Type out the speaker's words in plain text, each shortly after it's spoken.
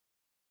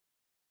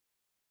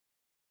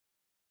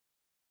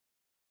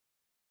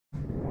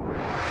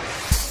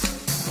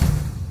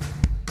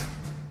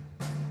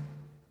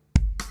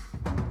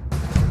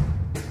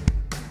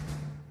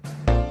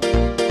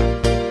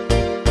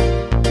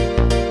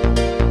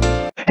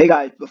Hey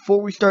guys,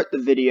 before we start the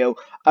video,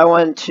 I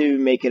wanted to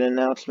make an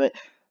announcement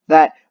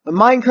that the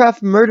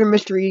Minecraft Murder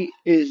Mystery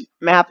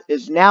map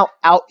is now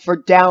out for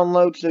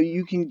download, so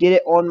you can get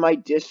it on my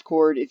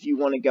Discord if you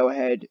want to go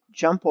ahead,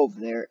 jump over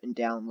there and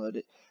download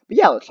it. But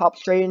yeah, let's hop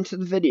straight into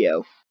the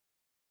video.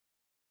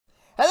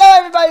 Hello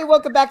everybody,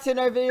 welcome back to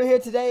another video here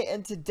today,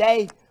 and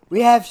today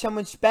we have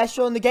someone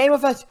special in the game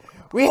with us.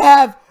 We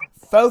have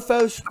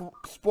Fofo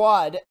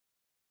Squad.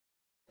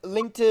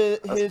 Link to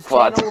his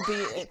channel will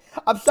be in.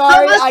 I'm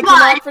sorry, I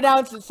cannot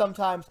pronounce it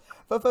sometimes.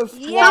 Fofo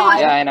Squad. Yeah,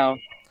 I know.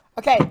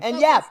 Okay, and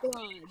yeah,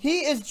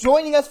 he is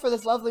joining us for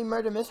this lovely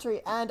murder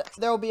mystery, and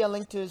there will be a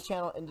link to his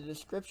channel in the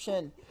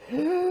description.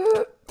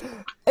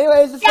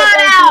 Anyways,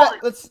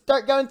 let's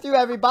start going through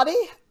everybody.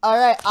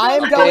 Alright, I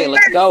am going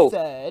let's go.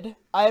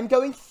 I am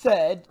going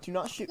third. Do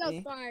not shoot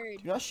me.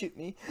 Do not shoot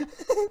me.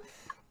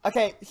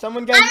 Okay,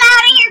 someone go. I'm out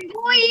of here,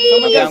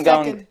 boys! Someone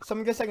go second.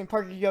 Someone go second.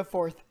 Parker, you go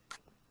fourth.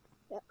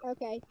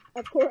 Okay,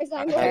 of course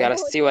I'm I gotta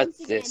see what's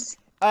this.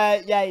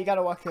 Yeah, you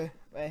gotta walk away.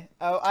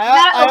 Oh,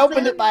 I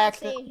opened it by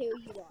accident.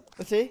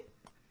 Let's see.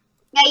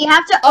 Yeah, you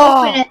have to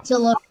open it to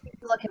look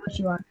at what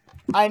you are.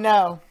 I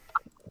know.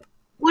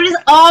 What does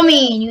all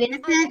mean? You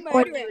innocent?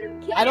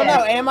 I don't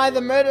know. Am I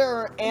the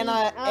murderer or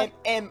I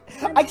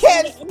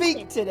can't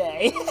speak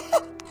today.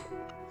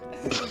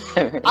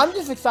 I'm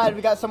just excited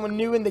we got someone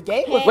new in the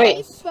game with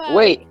us.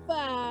 Wait,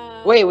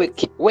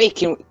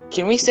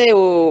 can we say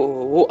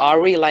who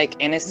are we, like,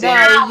 innocent?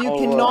 No, you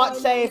cannot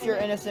say if you're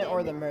innocent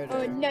or the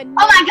murderer. Oh my god,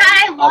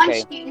 I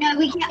launched you. No,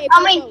 we can't.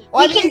 I mean,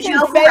 we can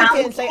joke fake around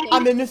it and say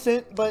I'm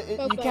innocent, but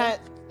you can't.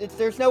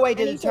 There's no way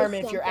to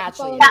determine if you're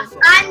actually yeah,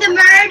 innocent. I'm the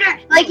murderer.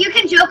 Like, you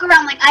can joke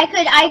around. Like,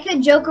 I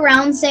could joke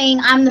around saying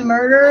I'm the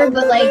murderer,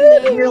 but like,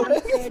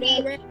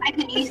 realistically, I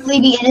could easily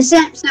be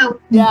innocent.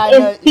 So yeah,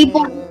 if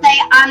people say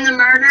I'm the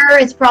murderer,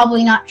 it's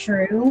probably not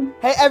true.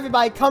 Hey,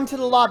 everybody, come to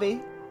the lobby.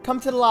 Come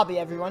to the lobby,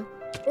 everyone.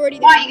 Why, are you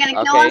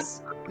gonna kill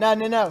us? No.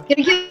 Gonna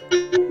kill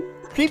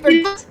Creeper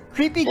is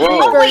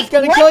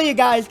gonna kill you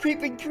guys.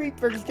 Creeper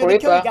is gonna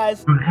kill you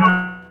guys.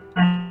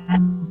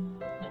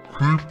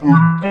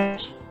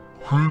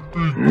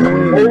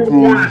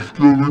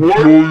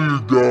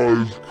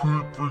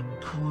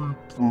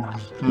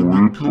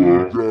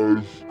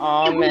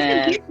 Oh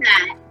man.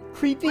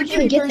 Creeper's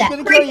gonna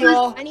kill you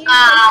all.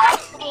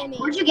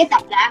 Where'd you get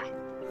that, Zach?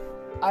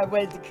 I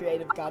waited the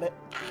creative, got it.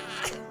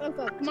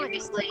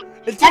 Seriously.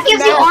 That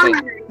gives you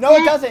armor. No,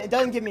 it doesn't. It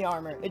doesn't give me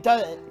armor. It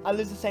doesn't. I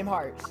lose the same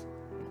hearts.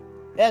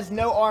 It has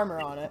no armor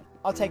on it.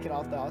 I'll take it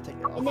off though. I'll take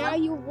it off. And now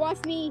you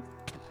watch me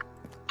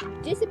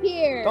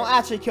disappear. Don't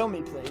actually kill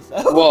me, please.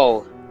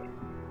 Whoa.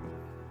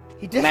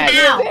 He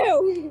disappeared.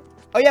 Ow.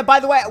 Oh yeah, by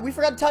the way, we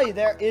forgot to tell you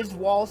there is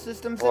wall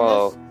systems in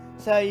this,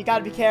 so you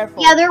gotta be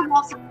careful. Yeah, there are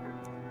walls.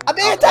 I'm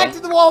being attacked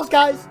in the walls,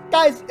 guys.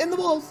 Guys, in the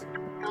walls.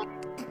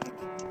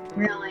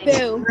 Really?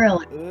 Boo.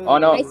 Really? Oh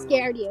no. I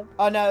scared you.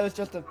 Oh no, it was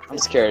just a. I'm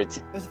scared.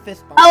 It was a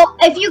fist bump. Oh,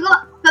 if you go,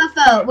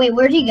 Fofo, wait,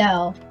 where'd you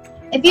go?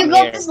 If you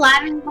go up this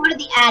ladder and go to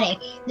the attic,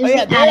 there's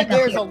the attic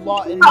there's up a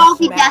lot in all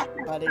this the map,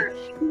 deaths buddy.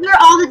 These are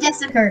all the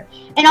deaths occur.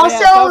 And also,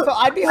 Fofo,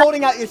 I'd be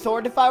holding out your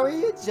sword if I were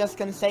you. Just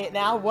gonna say it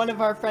now. One of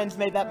our friends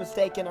made that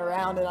mistake in a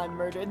round, and I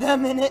murdered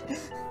them in it.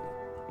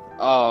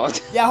 Oh.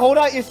 Yeah, hold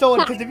out your sword,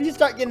 because if you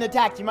start getting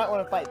attacked, you might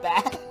want to fight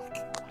back.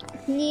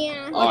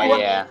 Yeah. Oh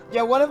yeah.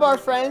 Yeah, one of our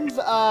friends,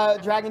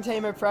 Dragon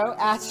Tamer Pro,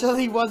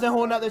 actually wasn't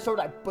holding out their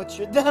sword. I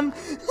butchered them.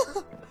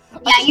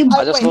 yeah, you.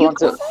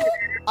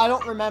 I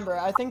don't remember.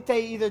 I think they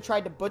either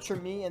tried to butcher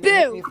me and they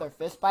hit me with their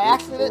fist by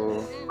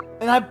accident,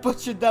 and I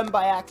butchered them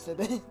by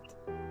accident.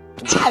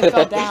 I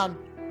fell down.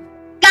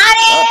 Got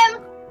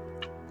him!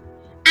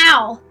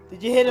 Ow!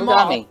 Did you hit him Who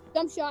got off? me?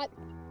 Jump shot.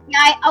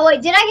 Yeah, oh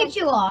wait, did I get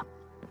you off?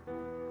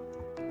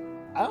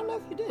 I don't know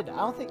if you did. I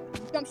don't think.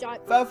 Jump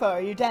shot. Fofo,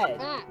 are you dead?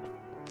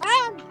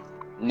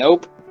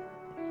 Nope.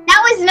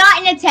 That was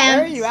not an attempt.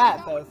 Where are you at,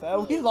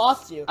 Fofo? We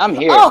lost you. I'm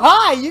here. Oh,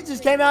 hi! You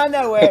just came out of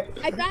nowhere.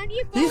 I found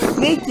you. He's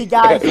sneaky,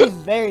 guys. He's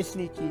very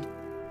sneaky.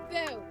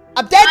 Boo.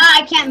 I'm dead!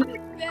 I can't move.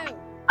 Boo.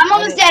 I'm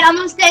almost dead. I'm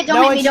almost dead.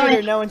 Don't hit me. Don't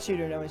hit me. No one shoot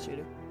her. No one shoot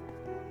her.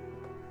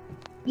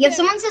 Yeah, if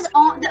someone says,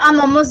 "Oh,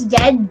 I'm almost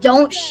dead,"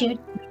 don't shoot.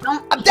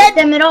 Don't I'm hit dead.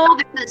 them at all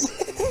because.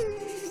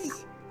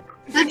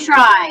 Good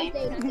try.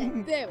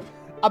 Boo.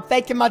 I'm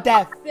faking my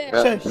death.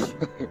 Shush.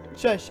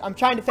 Shush. I'm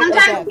trying to fake my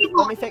death.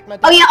 Let me fake my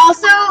death. Oh yeah,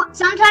 also,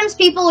 sometimes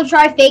people will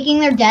try faking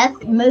their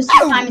death. Most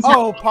of the time it's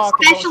not. Parker,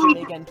 don't shoot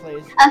me again,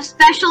 please.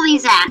 Especially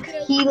Zach.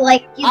 He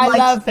I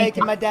love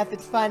faking my death.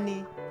 It's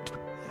funny.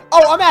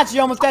 Oh, I'm actually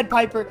almost dead,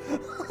 Piper.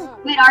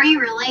 Wait, are you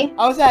really?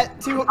 I was at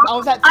two.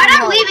 I'm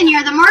not leaving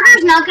here. The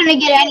murderer's not gonna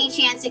get any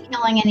chance at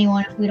killing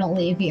anyone if we don't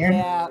leave here.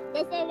 Yeah.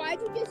 But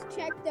why'd you just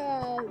check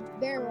the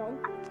barrel?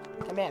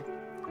 Come in.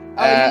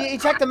 Oh, he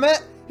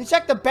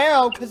checked the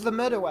barrel because the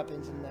murder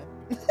weapon's in there.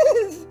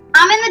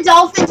 I'm in the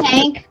dolphin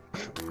tank.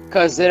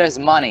 Cause there's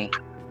money.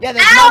 Yeah,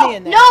 there's money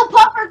in there. No,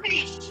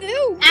 pufferfish.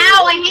 Ew.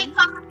 Ow, I hate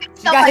pufferfish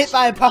so You got much. hit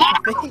by a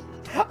pufferfish.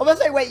 I'm gonna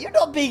say, wait, you're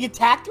not being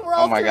attacked. We're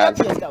all Oh my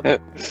three god. up here.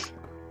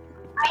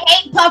 I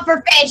hate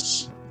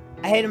pufferfish.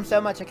 I hate him so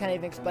much I can't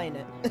even explain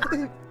it.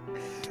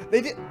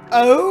 They did.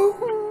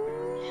 Oh.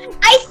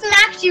 I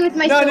smacked you with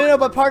my sword. No,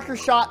 but Parker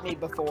shot me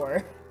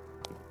before.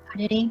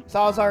 Did he?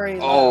 So I was already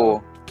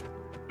low.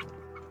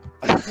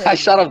 Oh. I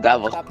shot a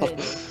devil. Stop hitting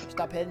me.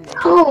 Stop hitting me.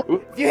 Oh.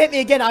 If you hit me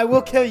again, I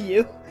will kill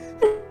you.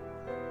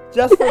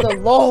 Just for the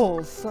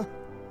lulz. Oh,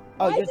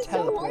 Why you're is it so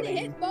hard to teleporting.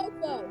 hit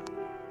Fofo?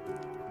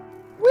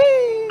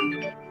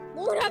 Whee!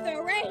 Lord of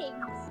the Rings.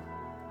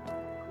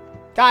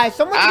 Guys,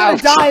 someone's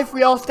Ouch. gonna die if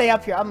we all stay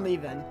up here. I'm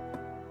leaving.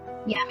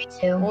 Yeah, me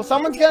too. Well,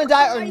 someone's gonna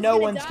die or Somebody's no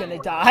gonna one's die. gonna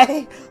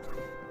die.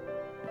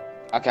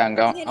 Okay, I'm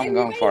And then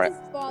going for it. everybody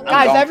just falls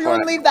Guys, going for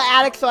everyone it. leave the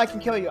attic so I can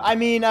kill you. I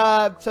mean,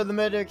 so the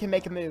murderer can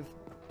make a move.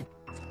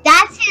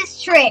 That's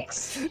his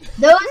tricks.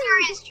 Those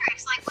are his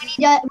tricks. Like when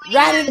he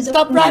does.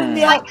 Stop ratting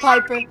me out,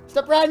 Piper.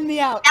 Stop ratting me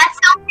out. That's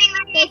something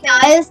that he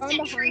does to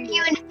trick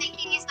you into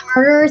thinking he's the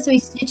murderer, so he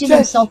stitches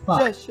himself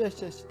up.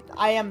 Shush.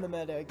 I am the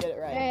murderer. Get it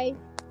right. Hey,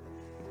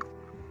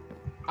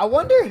 I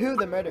wonder who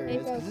the murderer Hey,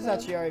 is, because this has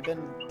actually already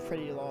been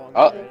pretty long.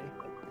 Oh. already.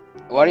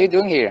 What are you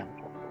doing here?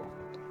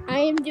 I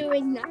am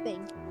doing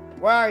nothing.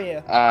 Where are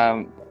you?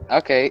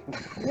 Okay.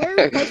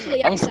 We're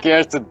mostly I'm outside.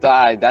 scared to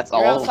die, that's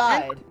You're all.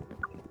 outside.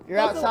 You're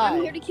Fofo, outside.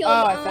 I'm here to kill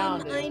Oh, you. I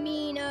found it. I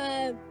mean,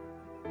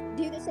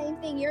 do the same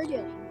thing you're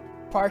doing.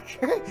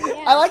 Parker.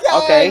 Yeah. I like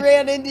how Okay. I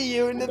ran into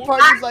you, and then Yeah.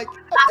 Parker's like,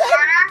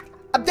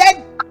 I'm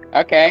dead.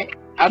 Okay.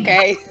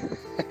 Okay.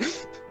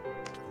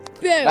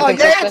 Boom. Oh, Nothing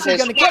you're suspicious. actually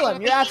gonna kill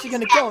him. You're actually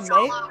gonna kill him,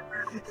 mate.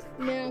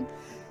 No.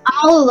 I'm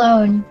all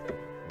alone.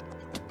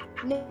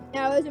 No, it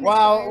was a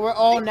Wow, misfire. we're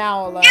all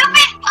now alone.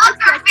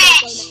 Poker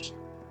fish!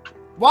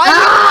 Why?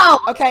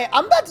 No! Okay,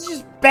 I'm about to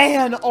just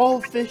ban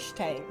all fish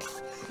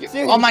tanks.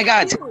 Oh my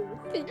god.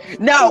 Ooh,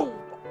 No.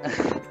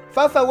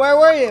 Fofo, where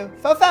were you?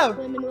 Fofo!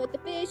 Swimming with the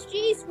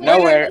fishies.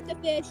 Nowhere.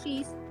 Swimming with the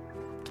fishies.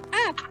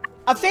 Ah.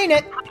 I've seen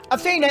it! I've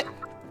seen it!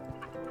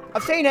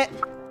 I've seen it!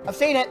 I've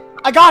seen it!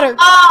 I got her! Oh,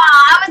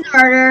 I was the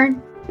murderer.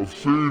 I've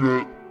seen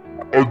it.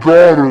 I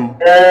got him.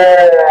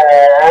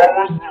 I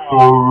was the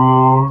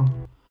murderer.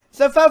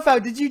 So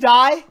Fofo, did you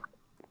die?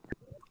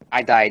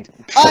 I died.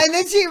 And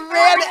then she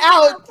ran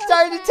out,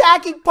 started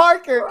attacking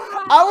Parker.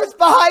 I was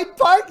behind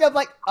Parker. I'm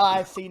like, oh,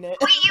 I've seen it.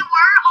 Wait, you were?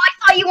 Oh, I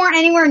thought you weren't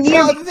anywhere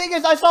near No, me. the thing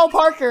is, I saw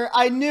Parker.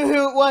 I knew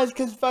who it was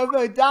because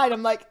Fofo died.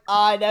 I'm like,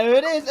 I know who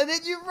it is. And then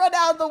you run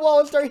out of the wall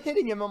and start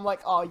hitting him. I'm like,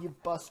 oh, you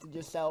busted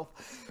yourself.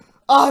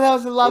 Oh, that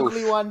was a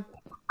lovely one.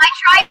 I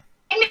tried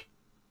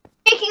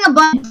making a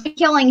bunch,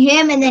 killing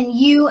him, and then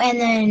you, and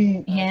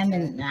then him,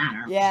 and I don't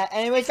know. Yeah,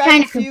 anyways,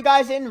 Kinda guys, see you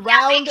guys in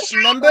round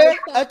number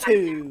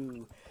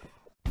 2.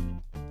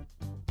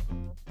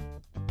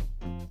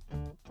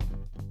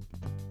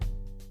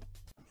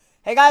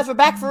 Hey guys, we're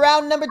back for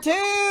round number 2!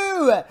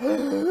 Alright,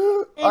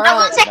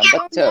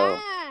 Number 2.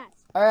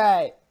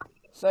 alright.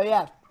 So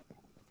yeah,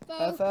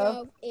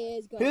 Fofo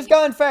is going. who's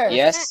going first?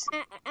 Yes.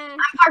 I'm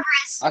Parker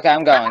is. Okay,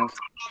 I'm going.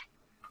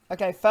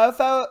 Okay,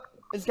 Fofo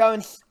is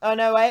going. Oh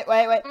no, wait.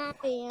 I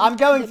am I'm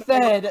going the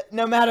murderer. third,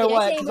 no matter Did I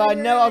what, say because I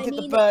know I'll get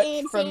the murderer? book I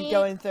mean, from innocent.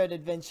 going third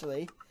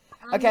eventually.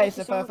 I'm Okay, not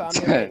so the Fofo, I'm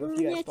song. gonna wait with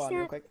you guys spawn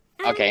real quick.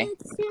 Okay.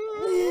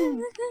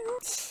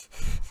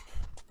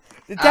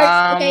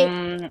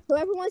 The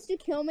Whoever wants to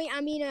kill me,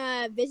 I mean,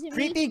 visit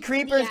creepy me.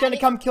 creeper is gonna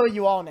come kill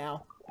you all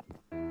now.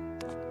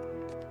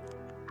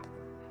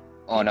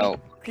 Oh no.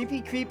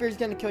 Creepy creeper is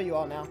gonna kill you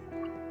all now.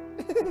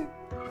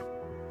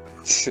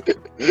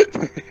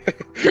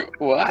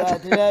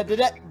 What?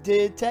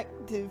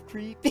 Detective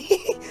creepy.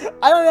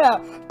 I don't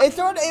know.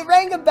 It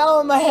rang a bell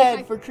in my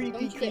head for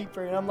creepy don't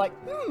creeper, and I'm like,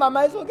 I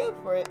might as well go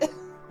for it.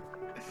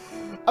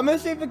 I'm gonna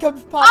see if it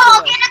becomes Oh,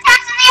 popular. get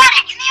attacks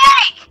in the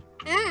attic!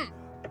 Ah!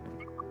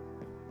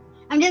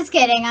 I'm just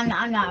kidding. I'm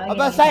not. I'm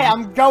about to say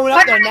I'm going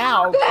up there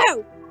now.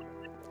 Whoa!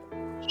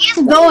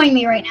 He's bowing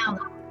me right now.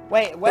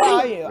 Wait, where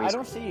are you? I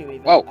don't see you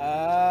even. Whoa.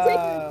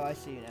 Oh, I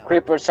see you now.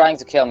 Creeper's trying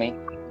to kill me.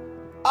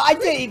 I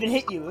didn't even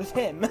hit you. It was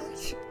him.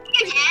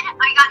 You did.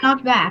 I got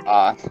knocked back.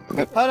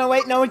 Hold on,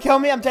 wait. No one kill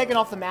me. I'm taking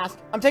off the mask.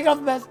 I'm taking off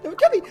the mask. No one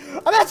kill me.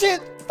 I'm actually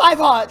at 5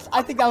 hearts.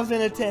 I think that was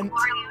an attempt.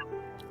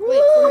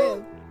 Wait, for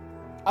who?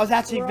 I was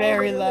actually We're all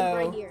very literally low.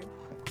 Right here.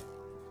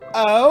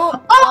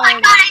 Oh. Oh my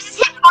god, I just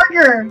hit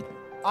Parker.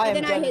 I am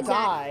And then I gonna hit Zach.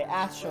 die,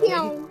 actually.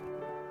 Pew.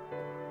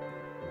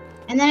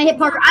 And then I hit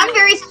Parker. I'm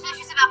very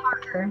suspicious about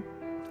Parker.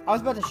 I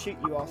was about to shoot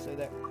you also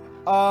there.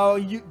 Oh,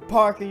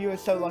 Parker, you were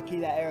so lucky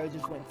that arrow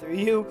just went through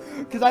you.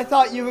 Because I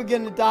thought you were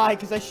gonna die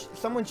because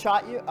someone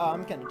shot you. Oh,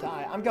 I'm gonna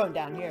die. I'm going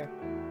down here.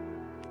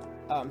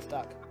 Oh, I'm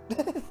stuck.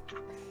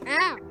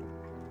 Ow!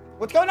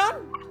 What's going on?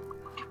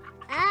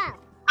 Ow!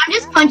 I'm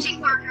just punching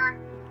Parker.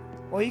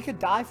 Well, you could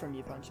die from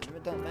you punching him.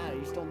 It doesn't matter.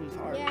 You still lose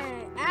heart.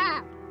 Yeah!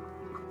 Ow!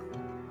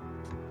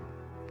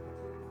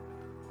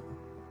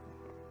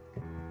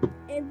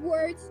 And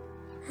words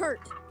hurt.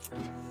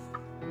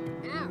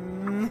 Ow!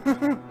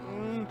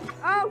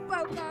 Oh,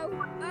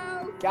 Fofo!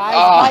 Oh! Guys,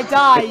 if I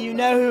die, you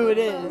know who it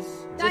is.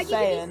 Dog, Just you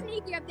can saying. be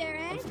sneaky up there,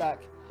 eh? I'm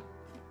stuck.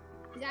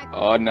 Exactly.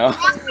 Oh no.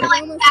 Also,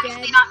 like, almost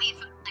actually dead. not me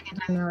for the second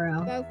time in a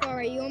row. Fofo,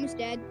 are you almost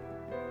dead?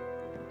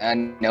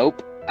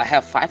 Nope. I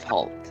have 5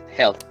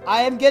 health.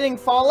 I am getting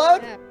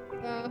followed. Yeah.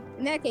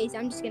 In that case,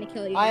 I'm just gonna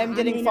kill you. I am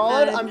getting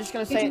followed. I'm just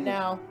gonna say it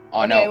now.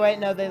 Oh Okay, no. wait,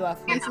 no, they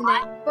left me.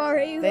 Are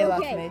you They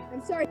left okay? me.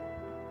 I'm sorry.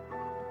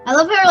 I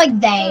love how like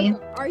they.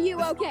 Are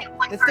you okay?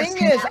 The thing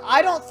is,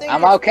 I don't think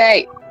I'm it's,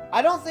 okay.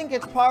 I don't think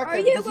it's Parker Are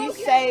you because he's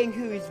okay? saying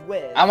who he's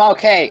with. I'm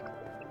okay.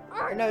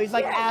 No, he's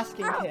like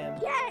asking him.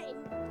 Okay.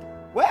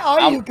 Where are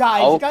I'm you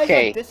guys? You guys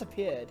okay. like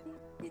disappeared.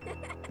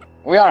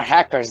 We are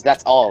hackers,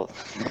 that's all.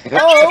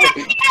 Oh!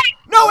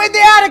 No, in the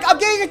attic! I'm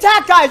getting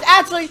attacked, guys!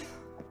 Actually,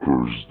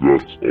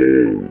 That's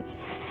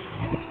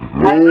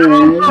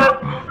all.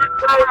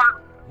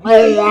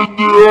 Oh, in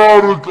the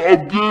attic,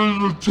 I'm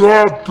getting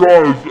attacked,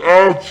 guys,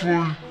 actually.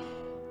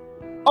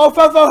 oh,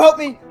 Fofo, help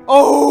me!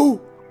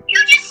 Oh! You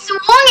just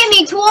swung at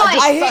me twice.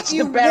 I hit touched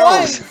you the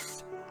barrels.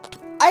 once!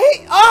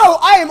 Oh,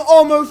 I am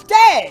almost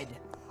dead!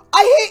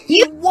 I hit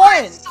you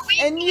once,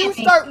 and you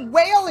start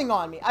wailing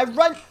on me. I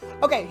run.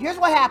 Okay, here's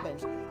what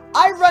happens.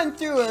 I run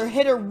through her,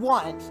 hit her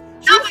once.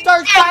 She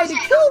starts trying to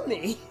kill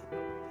me.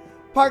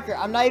 Parker,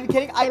 I'm not even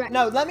kidding.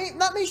 No, let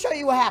me show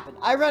you what happened.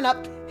 I run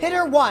up, hit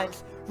her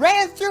once,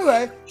 ran through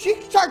her. She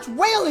starts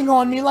wailing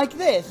on me like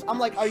this. I'm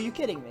like, are you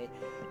kidding me?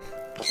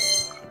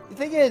 The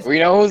thing is, We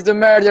know who's the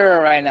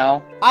murderer right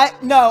now.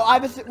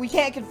 we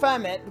can't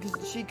confirm it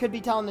because she could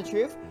be telling the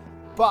truth.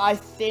 But I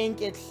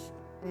think it's.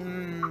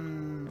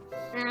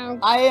 Ow.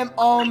 I am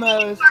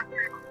almost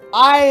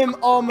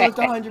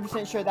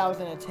 100% sure that was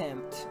an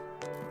attempt.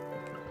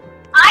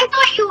 I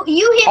thought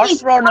you hit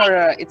Horse me.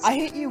 runner, it's I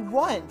hit you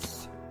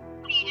once.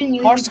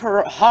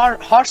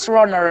 horse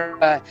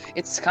runner.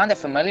 It's kind of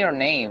familiar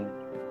name.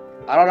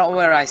 I don't know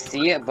where I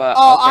see it, but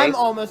Oh, okay. I'm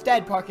almost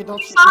dead, Parker. Don't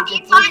shoot Stop me.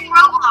 you find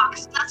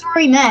Roblox. That's where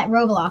we met,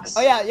 Roblox.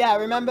 Oh yeah,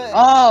 remember?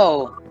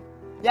 Oh,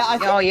 Yeah, I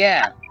think, oh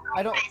yeah.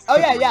 I don't. Oh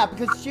yeah,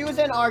 because she was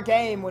in our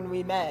game when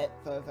we met,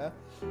 Fofo.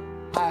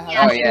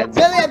 Oh yeah.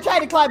 Billy, I'm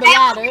trying to climb a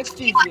ladder.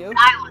 Excuse you.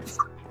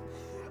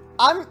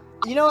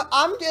 You know what?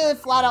 I'm gonna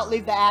flat out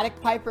leave the attic,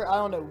 Piper. I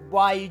don't know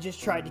why you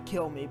just tried to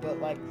kill me, but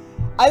like,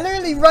 I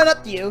literally run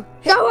up to you.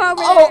 Go over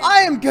Oh, there.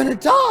 I am gonna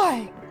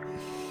die!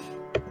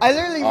 I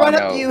literally Oh, run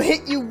up no. to you,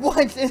 hit you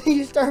once, and then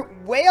you start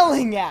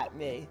wailing at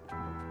me.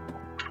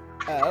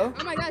 Oh.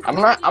 Oh my God.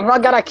 I'm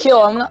not gonna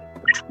kill. I'm not.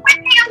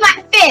 With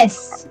my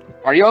fist.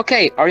 Are you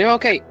okay? Are you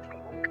okay?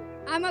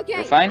 I'm okay.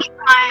 You're fine.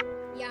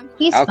 Yeah, I'm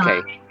He's Okay.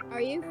 fine. Are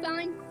you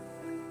fine?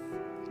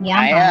 Yeah,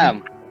 I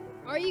am.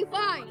 Are you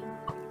fine?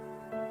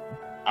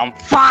 I'm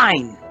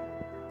fine.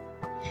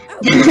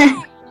 Okay.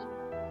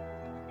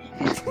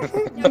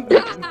 Now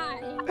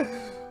die.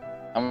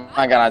 I'm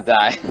not gonna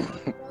die.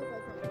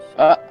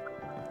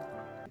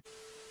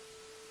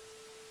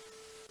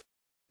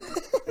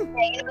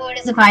 Okay, what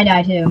is if I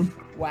die too?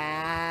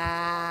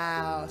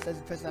 Wow. Says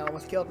the person that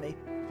almost killed me.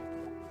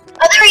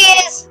 Oh, there he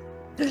is.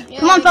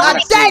 Come on, follow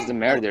me. Who's the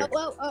murderer?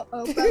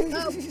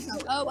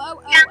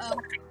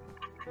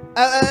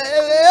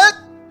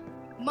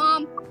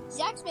 Mom,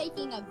 Zach's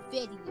making a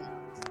video.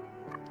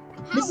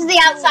 This is the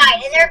outside.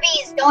 And there are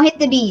bees. Don't hit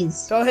the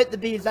bees. Don't hit the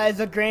bees. That is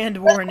a grand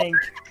warning.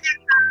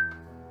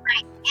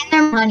 And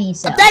their money,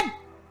 so. I'm dead!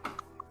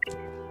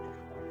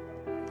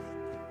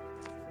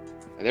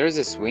 There's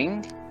a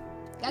swing.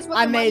 That's what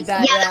I the made money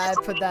that. Yeah, Yeah, I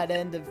that's- put that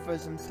in for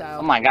some Oh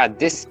sound. my god,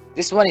 this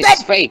one is Dead!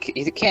 fake.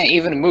 It can't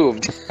even move.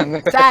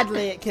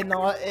 Sadly, it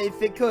cannot.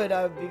 If it could,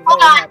 I would be very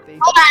Hold on. happy.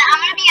 Hold on. I'm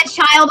gonna be a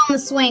child on the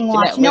swing.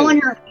 Watch. that No move?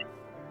 one hurt.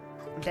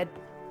 I'm dead.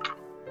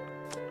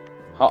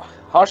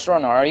 Horse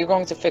runner, are you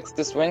going to fix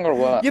the swing or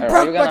what? You Are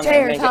broke you my gonna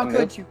chairs. make How it could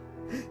move? you?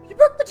 You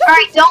broke my chairs.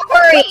 Alright, don't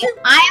worry.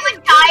 I am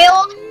a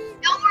child.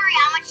 Don't worry.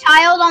 I'm a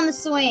child on the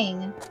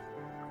swing.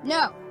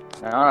 No.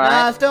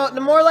 Alright. Still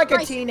more like a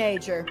Christ.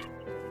 teenager.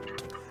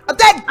 I'm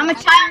dead. I'm a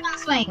child on the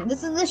swing.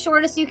 This is the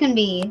shortest you can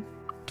be.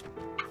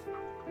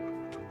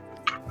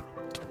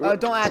 Oh,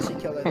 don't actually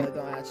kill her though.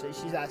 Don't actually.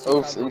 She's actually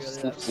Oops, probably oops,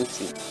 really oops,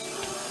 oopsie.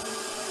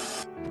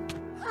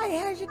 Hi,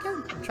 how's it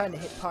going? I'm trying to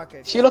hit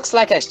Parker. She looks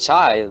like a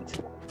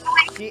child.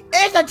 She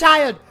is a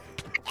child.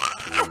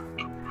 I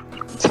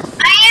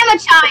am a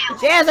child.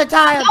 She is a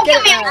child. Don't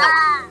Get give it me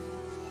right.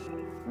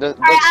 Does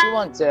she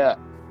want to...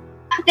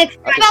 I'm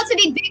about to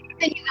be bigger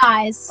than you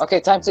guys. Okay,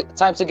 time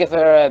to give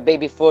her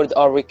baby food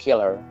or we kill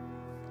her.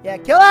 Yeah,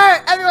 kill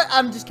her. Everyone.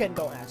 I'm just kidding.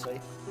 Don't actually.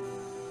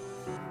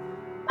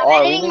 I'm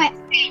Or we editing need-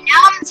 okay,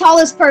 now I'm the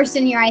tallest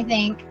person here, I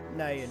think.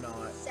 No, you're not.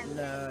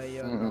 No,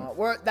 you're Mhm.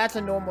 not. That's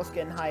a normal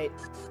skin height.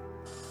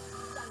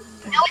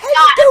 No, How's it's it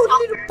not. going,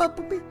 little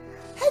bumblebee?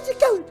 How's it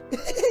going?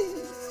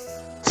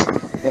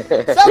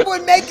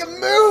 Someone make a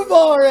move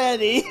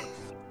already.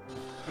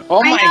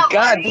 Oh I my know,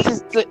 god,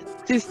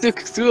 right? this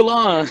took too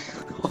long.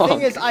 The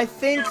thing is, I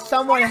think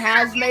someone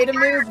has made a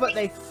move, but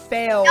they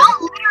failed.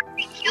 Don't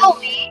literally kill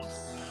me.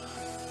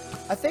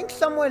 I think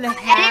someone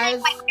Editing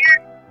has. my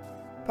character.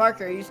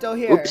 Parker, are you still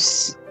here?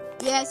 Oops.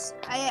 Yes,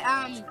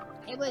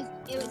 it was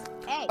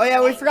egg. Oh yeah,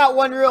 we egg. forgot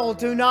one rule.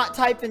 Do not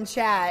type in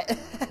chat.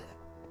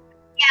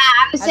 Yeah,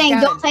 I was How's saying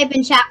it don't going? type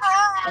in chat.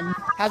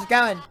 How's it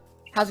going?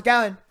 How's it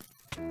going?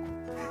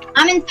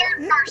 I'm in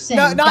third person.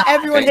 No, not God.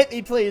 everyone hit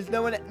me, please.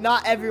 No one,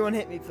 not everyone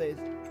hit me, please.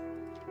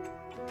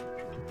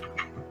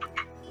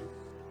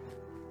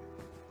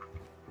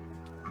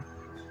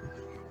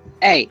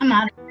 Hey, I'm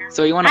out.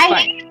 so you want to I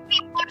fight? hate when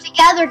people are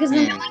together because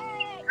then they're like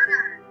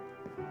murder.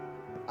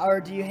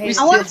 Or do you hate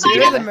I want that to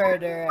you're fight the it.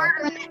 murderer?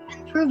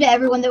 And prove to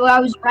everyone that I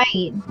was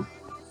right.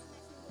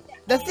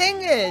 The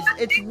thing is,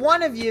 it's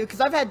one of you, because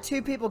I've had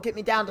 2 people get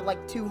me down to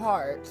like 2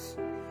 hearts.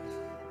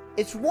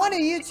 It's one of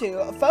you 2,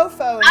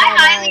 Fofo and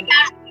I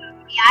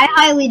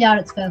highly doubt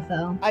it's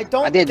Fofo. I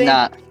don't I did think,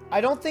 not. I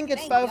don't think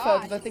it's Thank Fofo, God,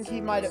 because I think it's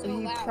he might have, so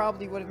he loud.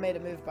 probably would have made a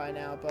move by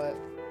now, but...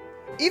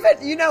 Even,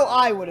 you know,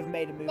 I would have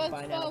made a move But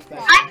by now, Fofo.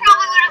 especially. I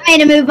probably would have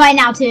made a move by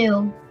now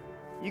too.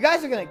 You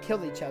guys are gonna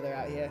kill each other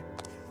out here.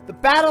 The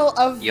battle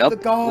of Yup. the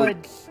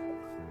gods.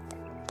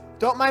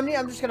 Don't mind me,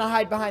 I'm just gonna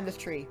hide behind this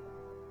tree.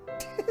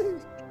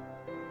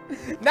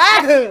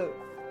 No!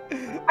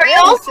 Are you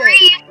all three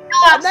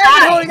still I'm not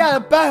even holding outside?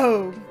 out a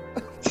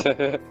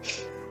bow!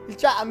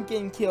 I'm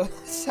getting killed.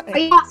 Are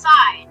you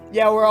outside?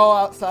 Yeah, we're all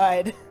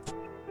outside.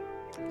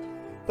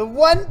 The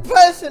one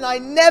person I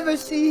never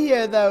see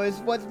here, though, is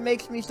what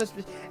makes me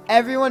suspicious.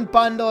 Everyone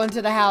bundle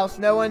into the house.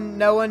 No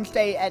one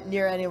stay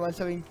near anyone,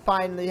 so we can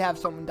finally have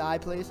someone die,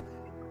 please.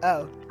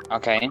 Oh,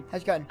 Okay.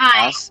 how's it going?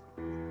 Hi. Us.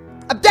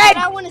 I'm dead!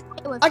 I want to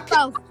stay with I-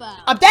 Fofo.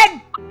 I'm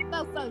dead!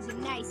 Fofo's a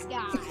nice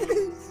guy.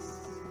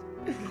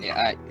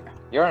 Yeah,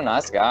 you're a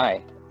nice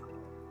guy.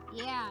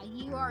 Yeah,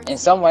 you are. In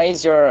some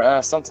ways, you're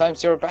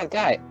sometimes you're a bad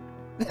guy.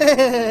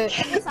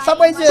 Some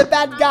ways you're a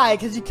bad guy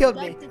because you killed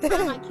me. Like the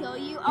time I kill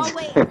you. Oh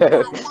wait,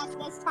 that's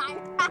this time.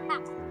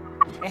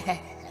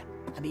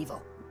 I'm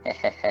evil.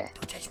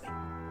 Don't judge me.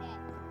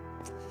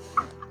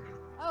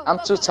 Oh, I'm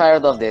too Fofo,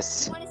 tired of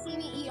this. You want to see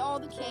me eat all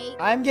the cake?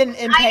 I'm getting I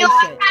know I'm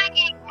impatient. kind of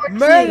getting bored too.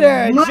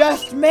 Murder! Murder.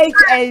 Just make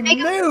a Make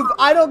a move!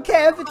 I don't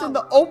care if it's in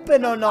the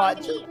open or not.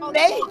 Just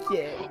make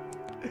it!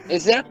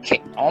 Is there a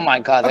cake? Oh my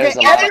God, Okay, there's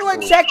a lot of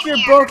everyone food. check your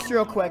books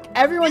real quick.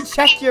 Everyone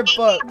check your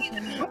books.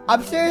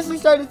 I'm seriously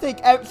starting to think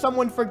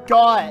someone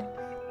forgot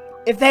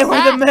if they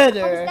were the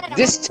murderer.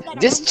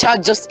 This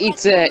child just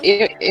eats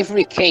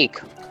every cake.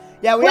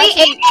 Yeah, we We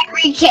actually... ate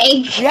every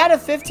cake. We had a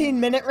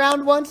 15-minute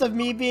round once of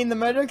me being the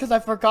murderer because I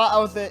forgot I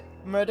was the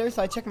murderer,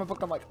 so I checked my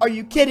book. I'm like, are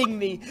you kidding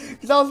me?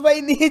 Because I was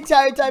waiting the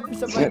entire time for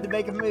somebody to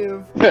make a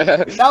move.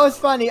 That was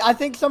funny. I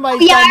think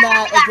somebody's Yeah, done I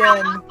that remember that.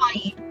 again. That was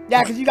funny.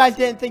 Yeah, because you guys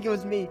didn't think it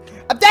was me.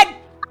 I'm dead!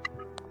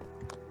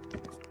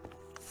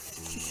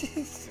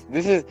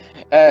 This is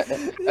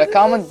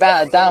comment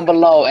down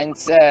below and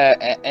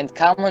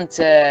comment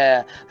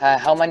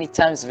how many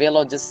times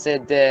Velo just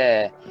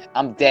said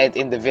I'm dead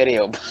in the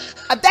video.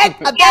 I'm dead!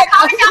 I'm Yeah, dead!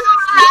 comment down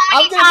below how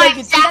I'm many gonna make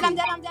it times I'm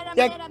dead, I'm dead, I'm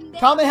Yeah, dead, I'm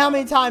dead. comment how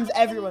many times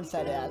everyone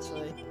said it,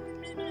 actually.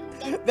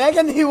 They're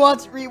gonna be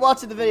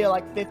rewatching the video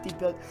like 50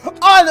 billion.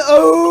 Oh, no!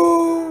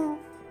 Oh!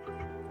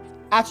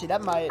 Actually,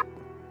 that might...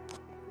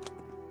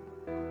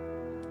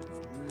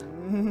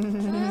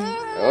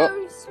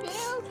 Oh.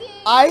 Spooky.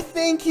 I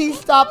think he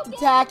stopped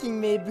attacking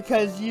me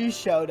because you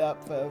showed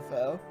up,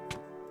 Fofo.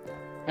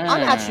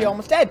 I'm actually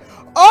almost dead.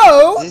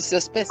 Oh! This is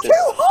suspicious. 2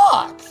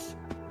 hearts!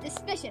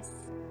 Suspicious.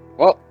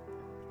 Well,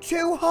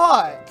 2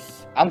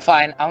 hearts! I'm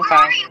fine. I'm Where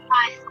are fine. you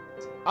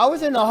guys? I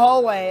was in the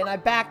hallway and I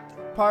backed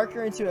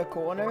Parker into a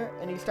corner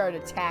and he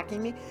started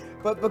attacking me.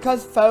 But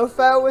because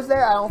Fofo was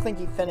there, I don't think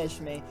he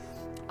finished me.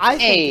 I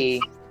think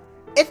Hey.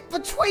 it's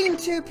between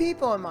 2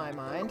 people in my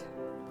mind.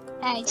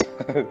 Hey.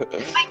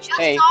 I just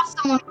Hey. saw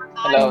someone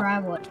Hello. where I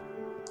would.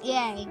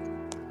 Yay.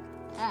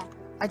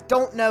 I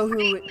don't know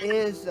who it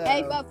is, though.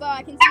 Hey, Fofo,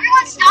 I can see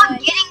Everyone you. stop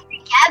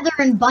getting together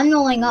and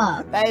bundling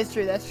up. That is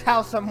true. That's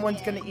how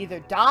someone's gonna either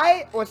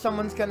die or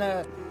someone's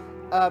gonna,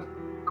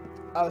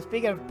 oh,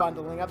 speaking of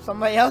bundling up,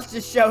 somebody else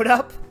just showed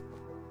up.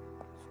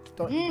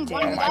 Don't you dare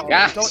bundle follow up.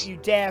 Gosh. Don't you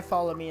dare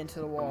follow me into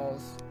the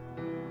walls.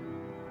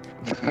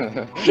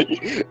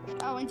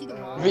 Oh, into the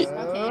walls. Vi-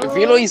 Okay.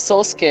 Velo is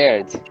so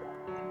scared.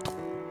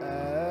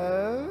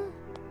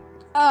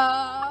 Oh.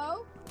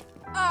 Oh.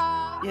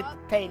 You're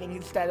painting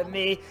instead of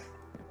me.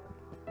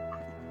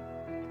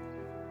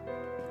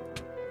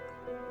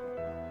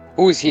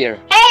 Who's here?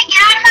 Hey,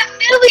 get out of my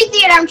movie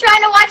theater! I'm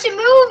trying to watch a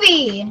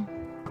movie!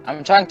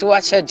 I'm trying to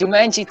watch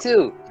Jumanji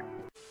too.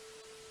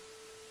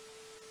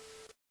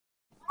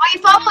 Why are you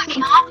following me,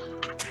 huh?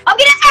 I'm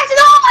getting attacked as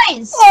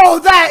always! Oh,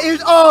 that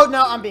is. Oh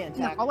no, I'm being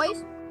attacked.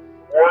 Always?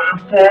 I'm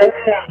getting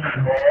attacked as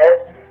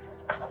always!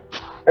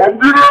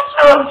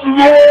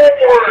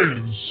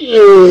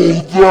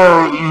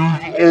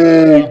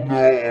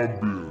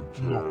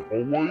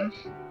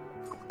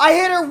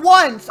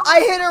 Always? I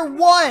hit her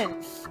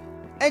once.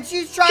 And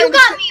she's trying You to.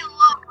 got me low.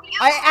 You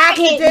I hit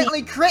me.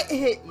 accidentally crit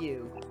hit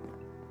you.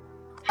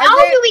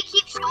 How do we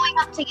keep showing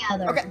up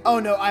together? Okay. Oh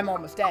no, I'm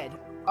almost dead.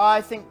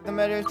 I think the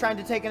murderer is trying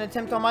to take an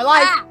attempt on my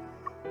life. Ah.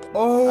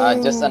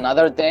 Oh. Just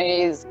another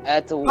day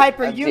at the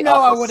Piper, at you the know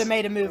I office. would have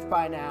made a move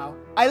by now.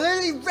 I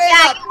literally ran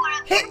Yeah, up, you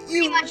would've hit pretty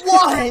you much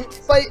once,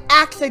 but it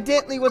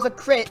accidentally was a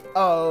crit.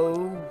 Oh.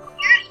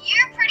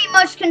 You're pretty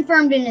much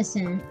confirmed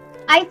innocent.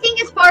 I think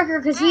it's Parker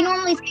because he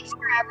normally takes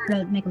forever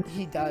to make a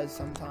He does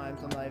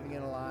sometimes. I'm not even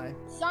gonna lie.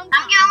 Sometimes.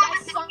 I'm gonna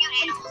That's look at you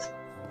animals.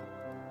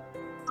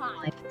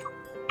 sometimes.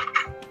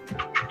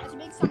 That's a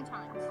big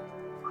sometimes.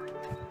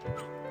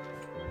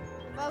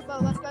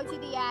 Fofo, let's go to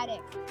the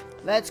attic.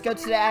 Let's go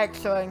to the attic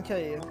so I can kill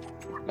you.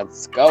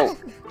 Let's go.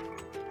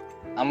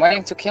 I'm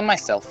waiting to kill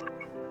myself.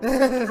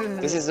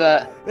 This is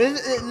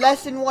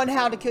lesson 1: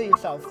 how to kill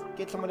yourself.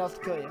 Get someone else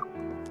to kill you.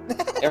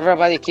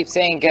 everybody keeps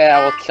saying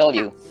I will kill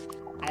you.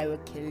 I will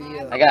kill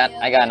you. I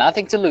got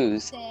nothing to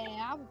lose.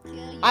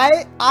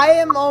 I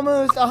am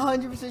almost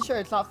 100% sure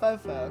it's not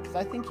Fofo, because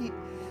I think he.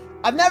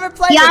 I've never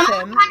played with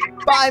him,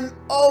 but I'm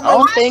almost. I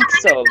don't think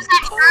so.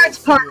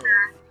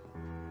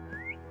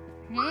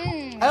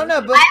 I don't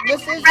know, but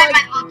this is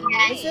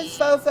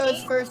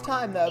Fofo's first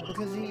time though,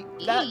 because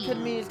that could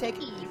mean he's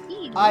taking.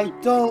 I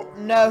don't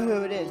know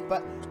who it is,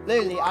 but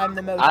literally I'm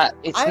the most.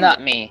 It's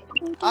not me.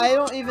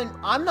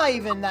 I'm not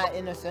even that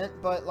innocent,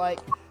 but like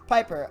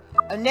Piper,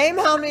 name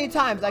how many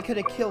times I could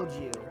have killed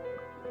you.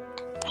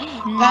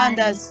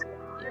 Pandas.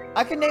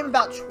 I could name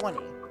about 20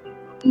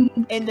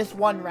 in this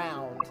one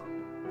round.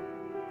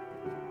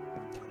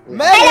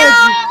 Hello!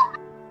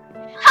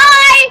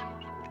 Hi!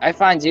 I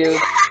find you.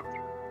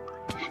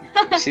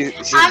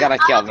 She's gonna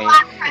kill me.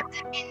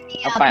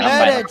 I'm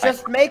fine.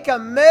 Just make a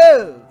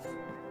move.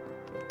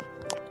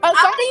 Oh,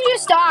 something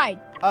just died.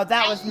 Oh,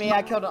 that was me.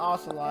 I killed an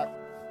ocelot.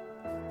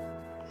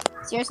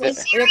 Seriously?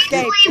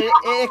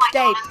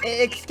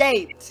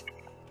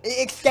 It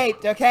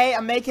escaped, okay?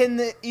 I'm making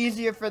it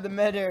easier for the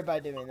murder by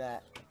doing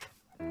that.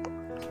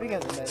 Speaking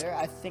of the murder,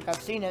 I think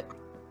I've seen it.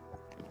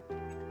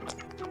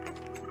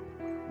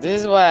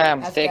 This is what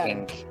I'm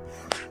thinking.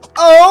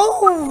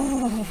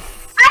 Oh!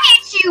 I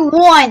hit you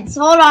once.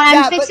 Hold on,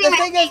 I'm fixing but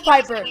the thing is,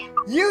 Piper,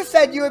 you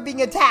said you were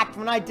being attacked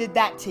when I did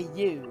that to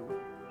you.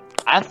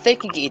 I'm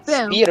thinking it's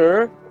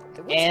Peter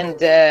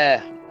and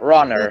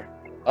Runner.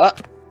 I'm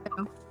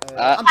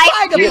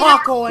trying to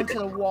parkour into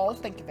the walls.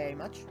 Thank you very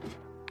much.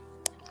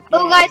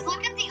 Oh, guys,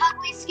 look at the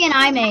ugly skin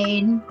I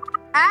made.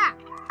 Ah!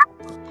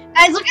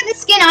 Guys, look at the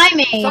skin I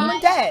made. Someone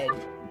dead.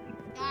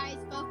 Guys,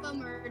 Fofo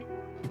murdered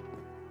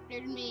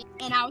me,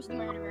 and I was the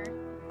murderer.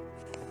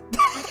 I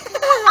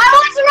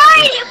was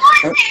right. It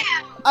was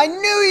him. I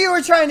knew you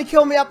were trying to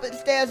kill me up the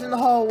stairs in the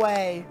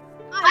hallway.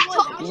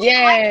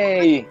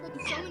 Yay!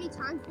 So many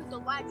times with the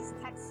lag, this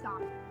text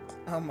stopped.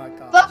 Oh my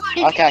god.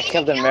 Okay, I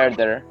killed the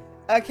murderer.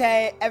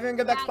 Okay, everyone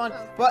go back to spawn.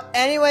 But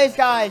anyways,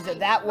 guys,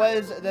 that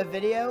was the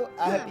video.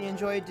 I hope you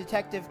enjoyed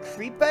Detective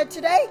Creeper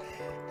today.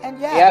 And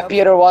yeah,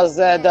 Peter was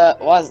the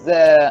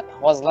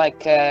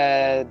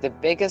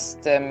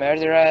biggest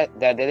murderer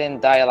that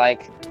didn't die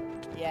like.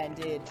 Yeah,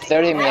 indeed.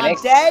 30 minutes.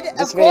 I'm dead.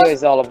 This video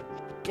is all of.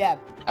 Yeah.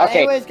 Okay.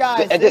 Anyways,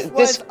 guys,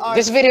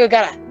 this video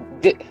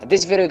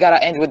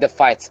gotta end with the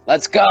fight.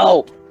 Let's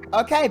go.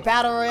 Okay,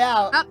 battle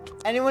royale.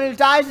 Anyone who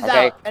dies is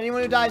out.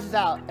 Anyone who dies is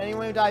out.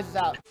 Anyone who dies is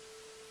out.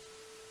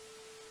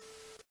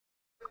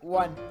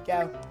 1,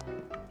 go.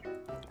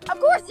 Of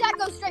course, that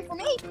goes straight for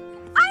me.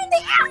 I'm the.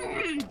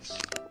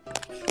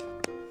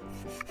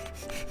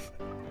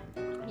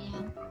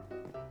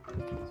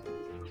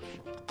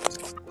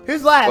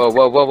 Who's left?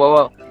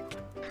 Whoa.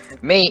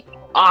 Me.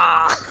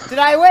 Ah. Did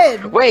I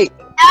win? Wait.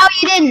 No,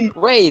 you didn't.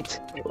 Wait.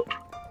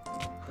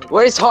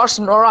 Where is Horse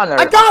Runner?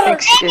 I got her!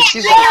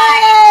 She's Yay!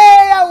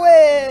 I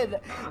win!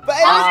 But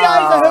anyways,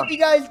 guys, I hope you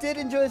guys did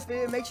enjoy this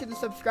video. Make sure to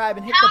subscribe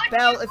and hit the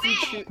bell if you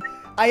shoot.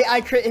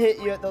 I crit hit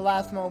you at the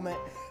last moment.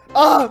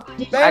 Oh! But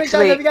anyways, guys,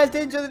 I hope you guys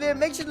did enjoy the video.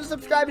 Make sure to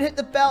subscribe and hit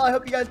the bell. I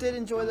hope you guys did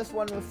enjoy this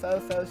one with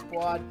Fofo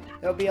Squad.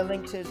 There'll be a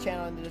link to his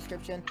channel in the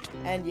description.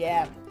 And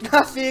yeah,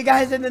 I'll see you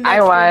guys in the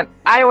next one.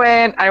 I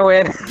win.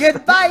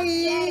 Goodbye!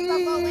 Yay,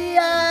 Fofo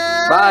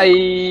wins.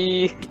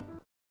 Bye.